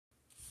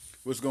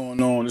What's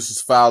going on? This is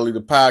Folly,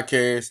 the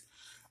podcast.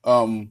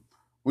 Um,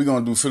 we're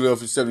gonna do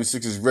Philadelphia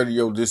 76ers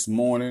radio this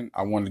morning.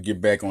 I wanted to get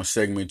back on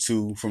segment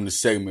 2 from the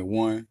segment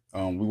 1.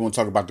 We want to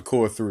talk about the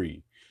core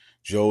 3.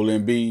 Joel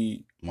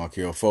Embiid,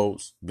 Markelle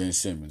Fultz, Ben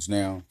Simmons.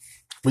 Now,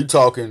 we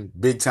talking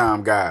big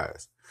time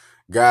guys.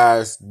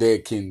 Guys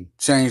that can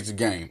change the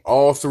game.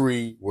 All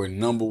 3 were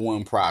number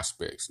 1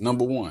 prospects.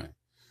 Number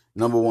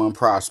one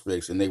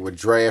prospects, and they were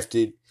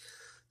drafted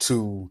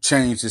to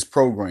change this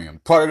program.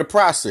 Part of the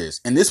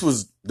process. And this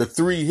was the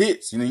 3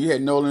 hits. You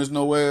had Nerlens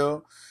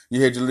Noel, you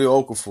had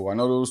Jahlil Okafor. I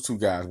know those 2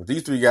 guys, but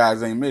these 3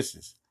 guys ain't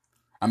misses.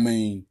 I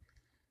mean,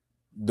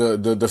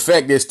 the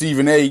fact that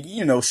Stephen A,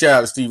 shout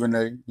out to Stephen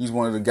A. He's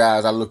one of the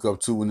guys I look up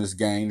to in this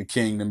game, the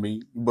king to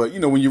me. But,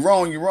 when you're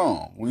wrong, you're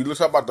wrong. When you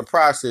talk about the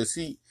process,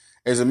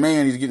 as a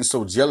man, he's getting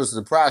so jealous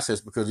of the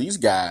process because these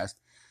guys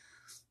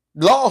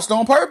lost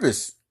on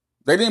purpose.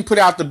 They didn't put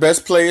out the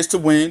best players to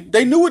win.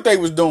 They knew what they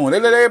was doing. They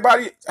let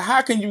everybody.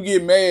 How can you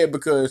get mad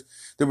because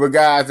there were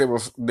guys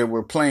that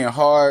were playing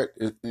hard,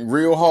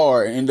 real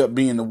hard, and end up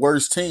being the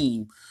worst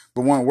team,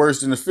 but weren't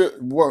worse than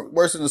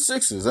the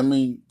Sixers? I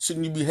mean,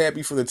 shouldn't you be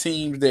happy for the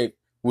teams that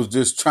was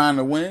just trying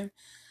to win?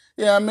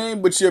 You know what I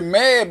mean? But you're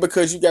mad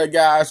because you got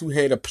guys who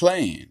had a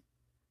plan.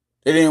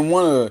 They didn't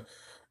want to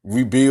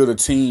rebuild a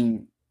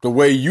team the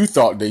way you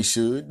thought they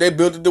should. They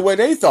built it the way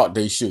they thought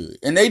they should,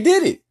 and they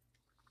did it.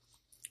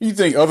 You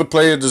think other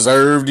players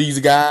deserve these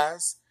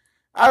guys?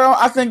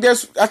 I think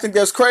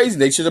that's crazy.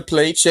 They should have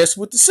played chess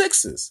with the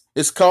Sixers.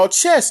 It's called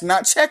chess,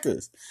 not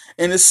checkers.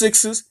 And the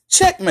Sixers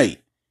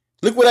checkmate.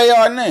 Look where they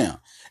are now.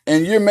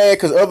 And you're mad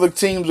because other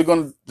teams are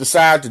going to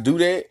decide to do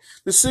that.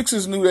 The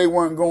Sixers knew they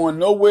weren't going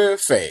nowhere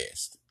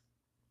fast.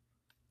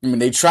 I mean,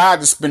 they tried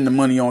to spend the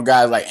money on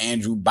guys like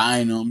Andrew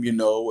Bynum, and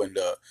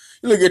you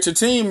look at your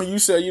team and you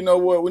say, you know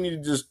what, we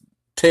need to just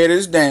tear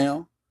this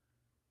down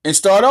and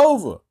start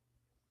over.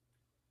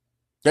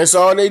 That's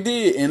all they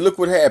did, and look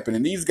what happened.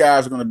 And these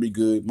guys are going to be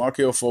good.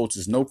 Markelle Fultz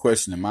is no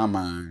question in my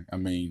mind. I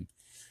mean,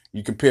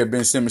 you compare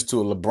Ben Simmons to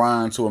a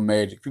LeBron, to a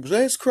Magic. People say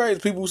that's crazy.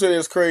 People who say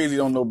that's crazy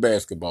don't know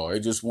basketball. They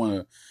just want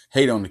to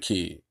hate on the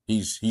kid.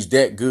 He's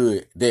that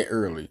good that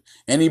early.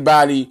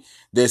 Anybody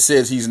that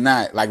says he's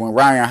not, like when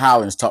Ryan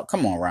Hollins talk,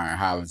 come on, Ryan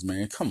Hollins,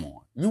 man, come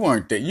on. You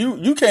weren't that.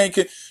 You can't.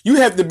 You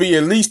have to be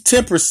at least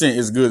 10%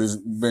 as good as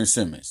Ben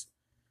Simmons.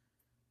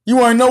 You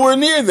weren't nowhere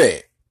near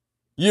that.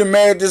 You're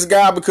mad at this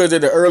guy because at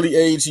the early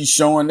age he's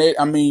showing that.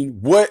 I mean,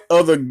 what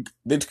other,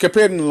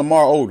 compared to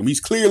Lamar Odom,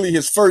 he's clearly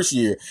his first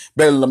year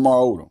better than Lamar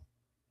Odom.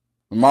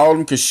 Lamar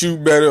Odom can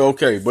shoot better,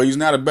 okay, but he's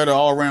not a better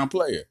all-around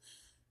player.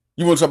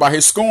 You want to talk about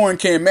his scoring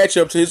can't match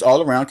up to his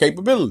all-around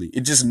capability.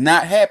 It's just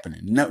not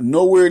happening.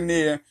 Nowhere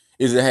near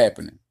is it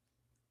happening.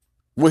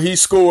 What he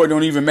scored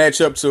don't even match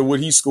up to what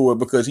he scored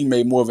because he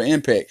made more of an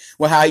impact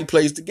with how he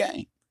plays the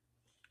game.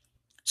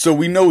 So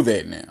we know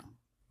that now.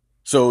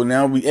 So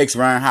now we X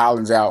Ryan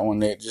Hollins out on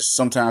that, just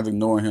sometimes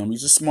ignoring him.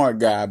 He's a smart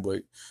guy,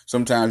 but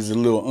sometimes he's a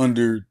little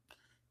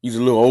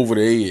over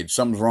the edge.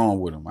 Something's wrong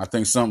with him. I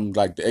think something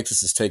like the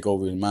Exorcist take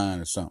over his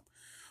mind or something.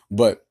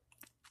 But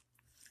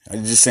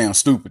it just sounds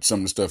stupid, some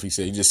of the stuff he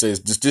said. He just says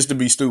just to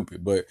be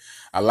stupid. But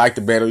I like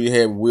the battle you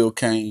had with Will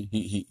Kane.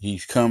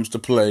 He comes to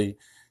play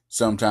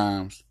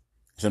sometimes.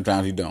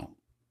 Sometimes he don't.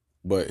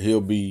 But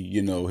he'll be,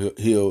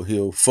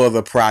 he'll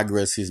further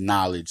progress his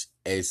knowledge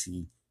as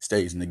he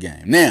stays in the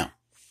game. Now,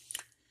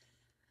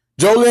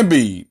 Joel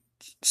Embiid,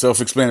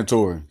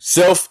 self-explanatory.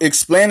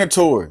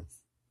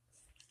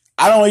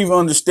 I don't even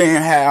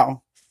understand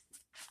how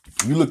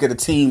you look at a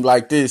team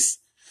like this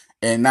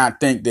and not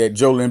think that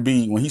Joel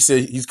Embiid, when he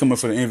said he's coming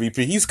for the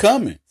MVP, he's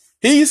coming.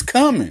 He's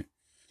coming.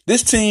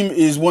 This team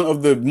is one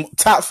of the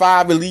top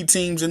 5 elite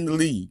teams in the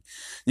league.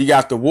 You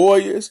got the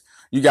Warriors,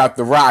 you got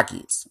the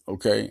Rockets,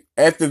 okay?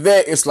 After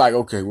that, it's like,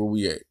 okay, where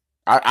we at?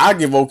 I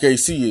give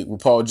OKC it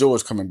with Paul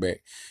George coming back.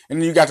 And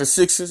then you got the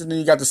Sixers, and then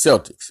you got the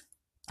Celtics.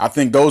 I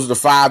think those are the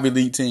 5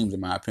 elite teams, in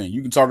my opinion.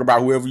 You can talk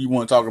about whoever you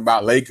want to talk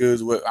about.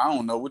 Lakers, I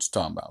don't know what you're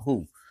talking about.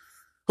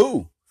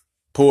 Who?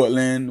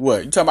 Portland,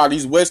 what? You talking about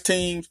these West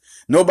teams?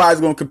 Nobody's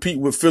going to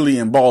compete with Philly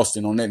and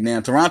Boston on that now.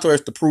 Toronto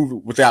has to prove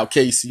it without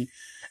Casey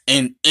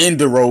and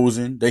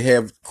DeRozan. They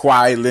have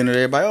Kawhi Leonard.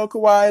 Everybody,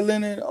 Kawhi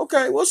Leonard.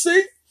 Okay, we'll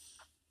see.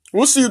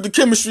 We'll see if the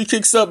chemistry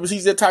kicks up, if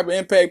he's that type of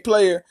impact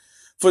player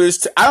for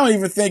this. I don't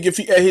even think if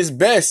he, at his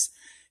best,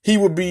 they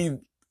would be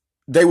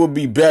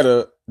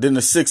better than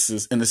the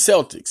Sixers and the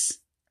Celtics.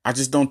 I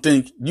just don't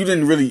think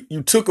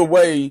you took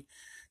away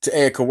to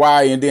add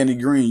Kawhi and Danny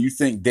Green. You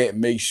think that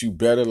makes you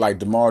better? Like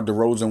DeMar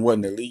DeRozan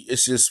wasn't elite.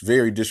 It's just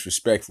very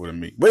disrespectful to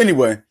me. But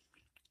anyway,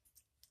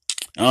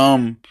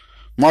 Markelle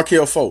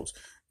Fultz.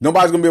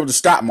 Nobody's going to be able to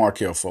stop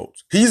Markelle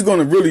Fultz. He's going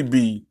to really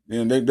be,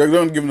 they're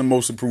going to give him the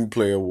most improved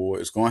player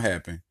award. It's going to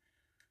happen.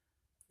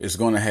 It's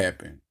going to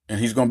happen. And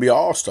he's going to be an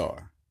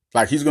all-star.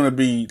 Like, he's going to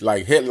be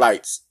like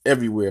headlights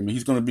everywhere. I mean,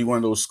 he's going to be one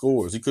of those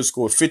scorers. He could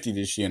score 50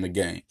 this year in the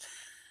game.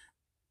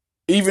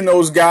 Even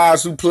those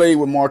guys who played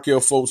with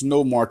Markelle Fultz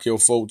know Markelle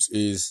Fultz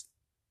is,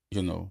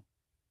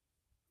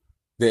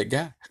 that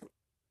guy.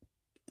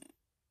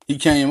 He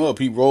came up.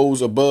 He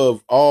rose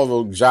above all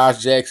those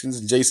Josh Jacksons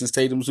and Jason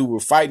Statums who were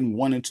fighting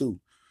 1 and 2.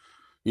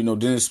 You know,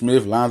 Dennis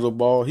Smith, Lonzo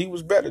Ball. He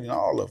was better than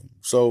all of them.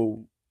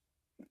 So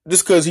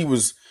just because he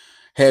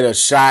had a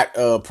shot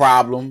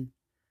problem,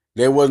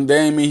 that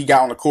ain't mean he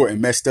got on the court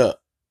and messed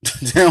up.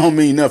 That don't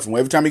mean nothing.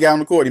 Every time he got on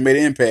the court, he made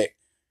an impact.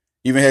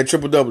 Even had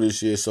triple-double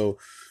this year. So,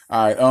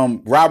 all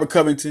right. Robert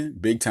Covington,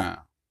 big time.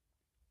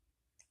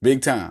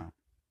 Big time.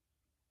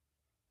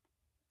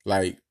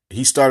 Like,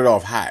 he started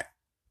off hot.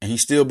 And he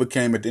still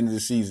became, at the end of the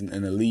season,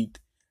 an elite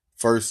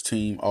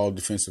first-team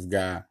all-defensive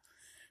guy.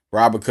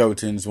 Robert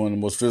Covington is one of the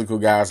most physical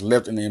guys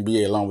left in the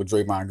NBA along with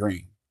Draymond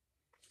Green.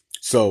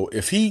 So,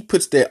 if he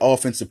puts that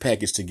offensive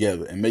package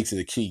together and makes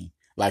it a key,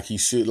 like he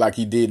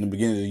did in the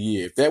beginning of the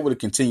year, if that would have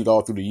continued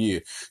all through the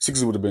year,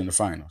 Sixers would have been in the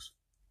finals.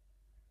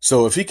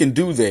 So if he can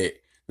do that,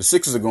 the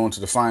Sixers are going to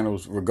the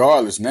finals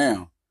regardless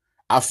now.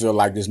 I feel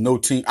like there's no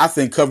team. I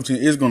think Covington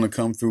is going to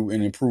come through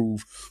and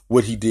improve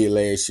what he did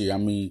last year. I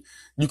mean,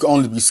 you can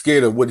only be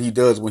scared of what he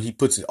does when he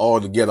puts it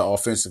all together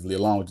offensively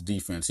along with the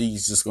defense.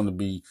 He's just going to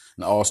be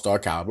an all-star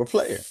caliber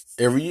player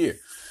every year.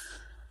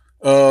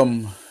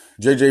 JJ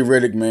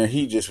Redick, man,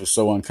 he just was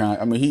so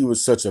unkind. I mean, he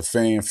was such a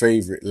fan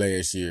favorite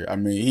last year. I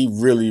mean, he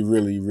really,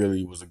 really,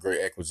 really was a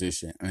great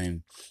acquisition.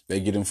 And they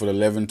get him for the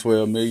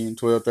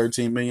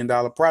 $13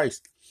 million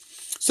price.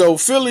 So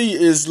Philly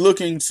is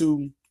looking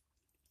to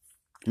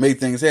make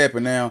things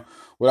happen. Now,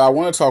 what I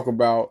want to talk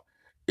about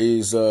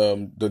is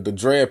the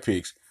draft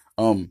picks.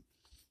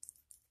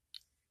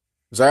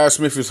 Zhaire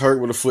Smith is hurt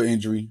with a foot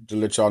injury, to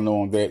let y'all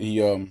know on that. He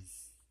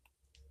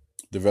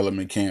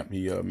development camp,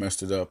 he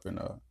messed it up, and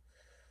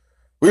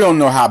we don't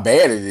know how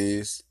bad it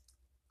is.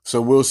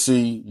 So we'll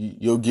see.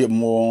 You'll get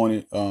more on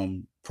it.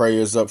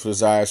 Prayers up for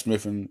Zhaire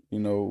Smith and,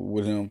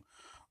 with him.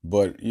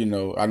 But, I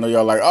know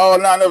y'all like, oh,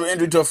 no, another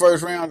injury to a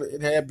first round.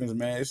 It happens,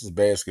 man. This is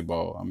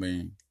basketball. I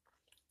mean,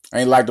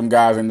 ain't like them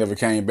guys that never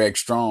came back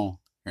strong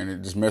and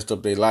it just messed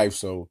up their life.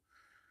 So,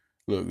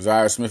 look,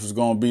 Zhaire Smith is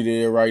going to be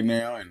there right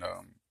now. And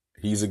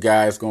he's a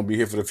guy that's going to be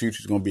here for the future.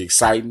 It's going to be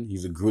exciting.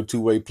 He's a good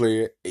two-way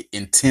player.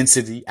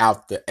 Intensity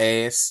out the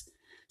ass.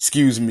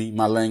 Excuse me,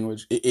 my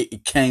language.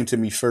 It came to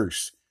me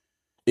first.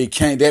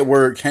 That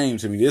word came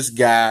to me. This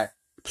guy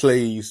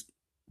plays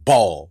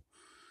ball.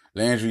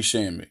 Landry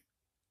Shamet.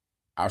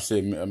 I've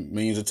said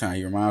millions of times,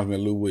 he reminds me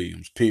of Lou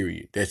Williams,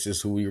 period. That's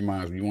just who he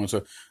reminds me. You want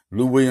to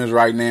Lou Williams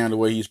right now, the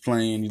way he's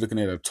playing, you're looking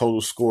at a total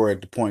score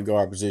at the point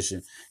guard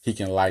position. He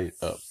can light it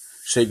up.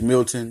 Shake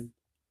Milton,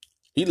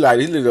 he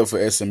lit it up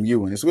for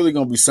SMU, and it's really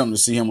going to be something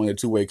to see him on a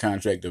two-way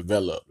contract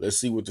develop. Let's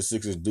see what the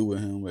Sixers do with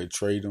him. Will they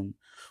trade him?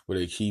 Will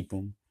they keep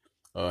him?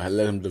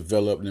 Let him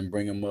develop and then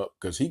bring him up,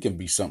 because he can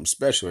be something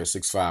special at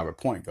 6'5" at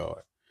point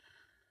guard.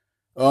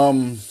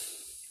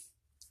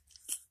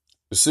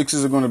 The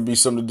Sixers are going to be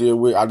something to deal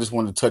with. I just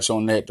wanted to touch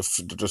on that,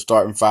 the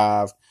starting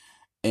five,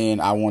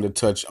 and I want to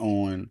touch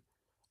on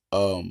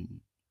the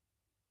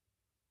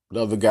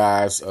other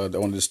guys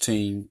on this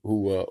team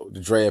who the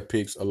draft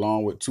picks,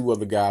 along with two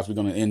other guys we're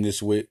going to end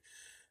this with.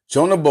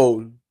 Jonah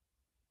Bolden,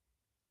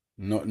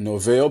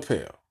 Norvel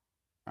Pelle.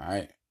 All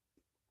right.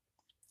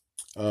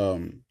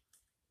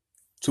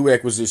 Two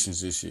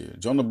acquisitions this year.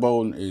 Jonah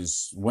Bolden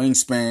is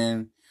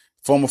wingspan,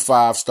 former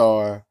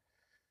 5-star.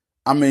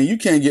 I mean, you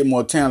can't get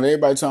more talent.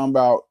 Everybody talking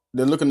about,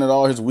 they're looking at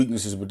all his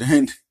weaknesses, but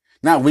then,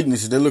 not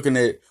weaknesses, they're looking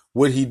at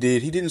what he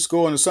did. He didn't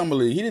score in the summer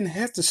league. He didn't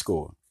have to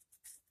score.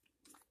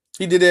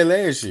 He did that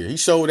last year. He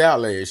showed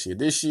out last year.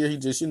 This year, he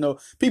just,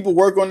 people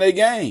work on their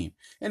game.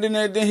 And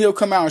then he'll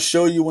come out and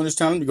show you when it's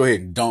time. Let me go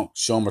ahead and dunk,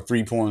 show him a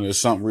three-pointer or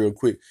something real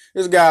quick.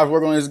 This guy's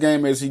working on his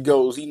game as he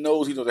goes. He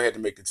knows he had to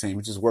make the team.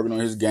 He's just working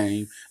on his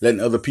game,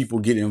 letting other people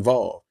get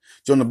involved.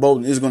 Jonah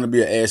Bolden is going to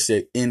be an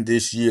asset in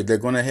this year. They're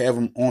going to have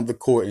him on the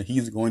court, and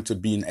he's going to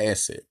be an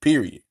asset,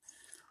 period.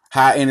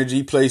 High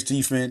energy, plays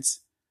defense.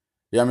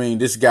 Yeah, I mean,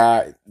 this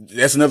guy,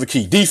 that's another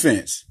key.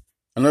 Defense.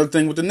 Another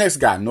thing with the next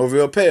guy,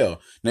 Norvel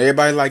Pelle. Now,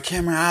 everybody like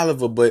Cameron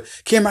Oliver, but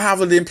Cameron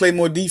Oliver didn't play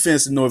more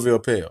defense than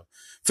Norvel Pelle.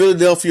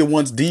 Philadelphia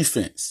wants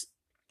defense.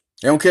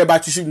 They don't care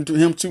about you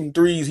shooting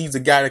threes. He's a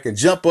guy that can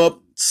jump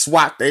up,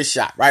 swat that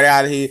shot right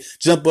out of here,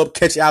 jump up,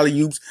 catch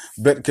alley-oops,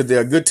 because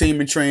they're a good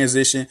team in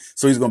transition.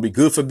 So he's going to be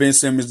good for Ben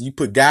Simmons. You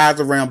put guys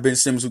around Ben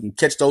Simmons who can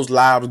catch those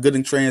lobs, good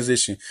in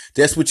transition.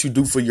 That's what you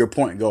do for your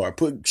point guard.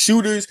 Put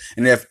shooters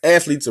and have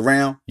athletes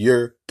around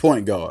your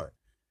point guard,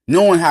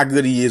 knowing how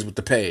good he is with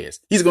the pass.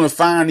 He's going to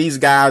find these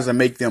guys and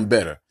make them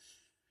better.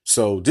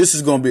 So this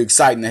is going to be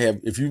exciting to have.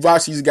 If you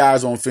watch these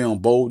guys on film,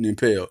 Bolden and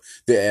Pelle,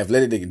 they're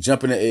athletic. They can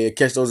jump in the air,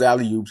 catch those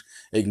alley-oops.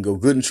 They can go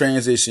good in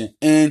transition,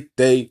 and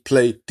they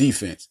play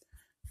defense.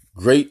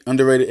 Great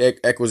underrated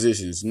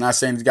acquisitions. I'm not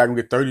saying these guys going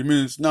to get 30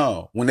 minutes.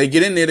 No. When they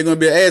get in there, they're going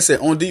to be an asset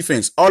on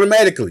defense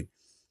automatically.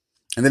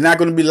 And they're not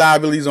going to be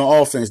liabilities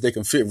on offense. They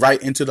can fit right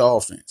into the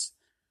offense.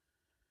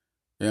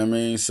 You know what I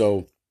mean?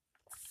 So,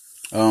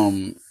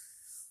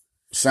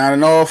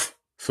 signing off.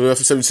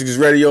 Philadelphia 76ers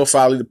Radio.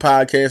 Follow the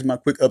podcast. My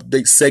quick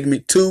update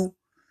segment 2.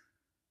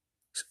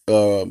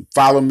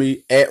 Follow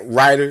me at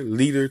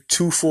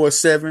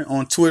WriterLeader247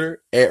 on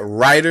Twitter. At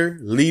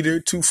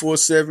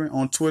WriterLeader247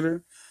 on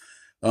Twitter.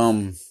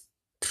 Um,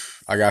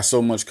 I got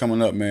so much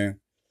coming up, man.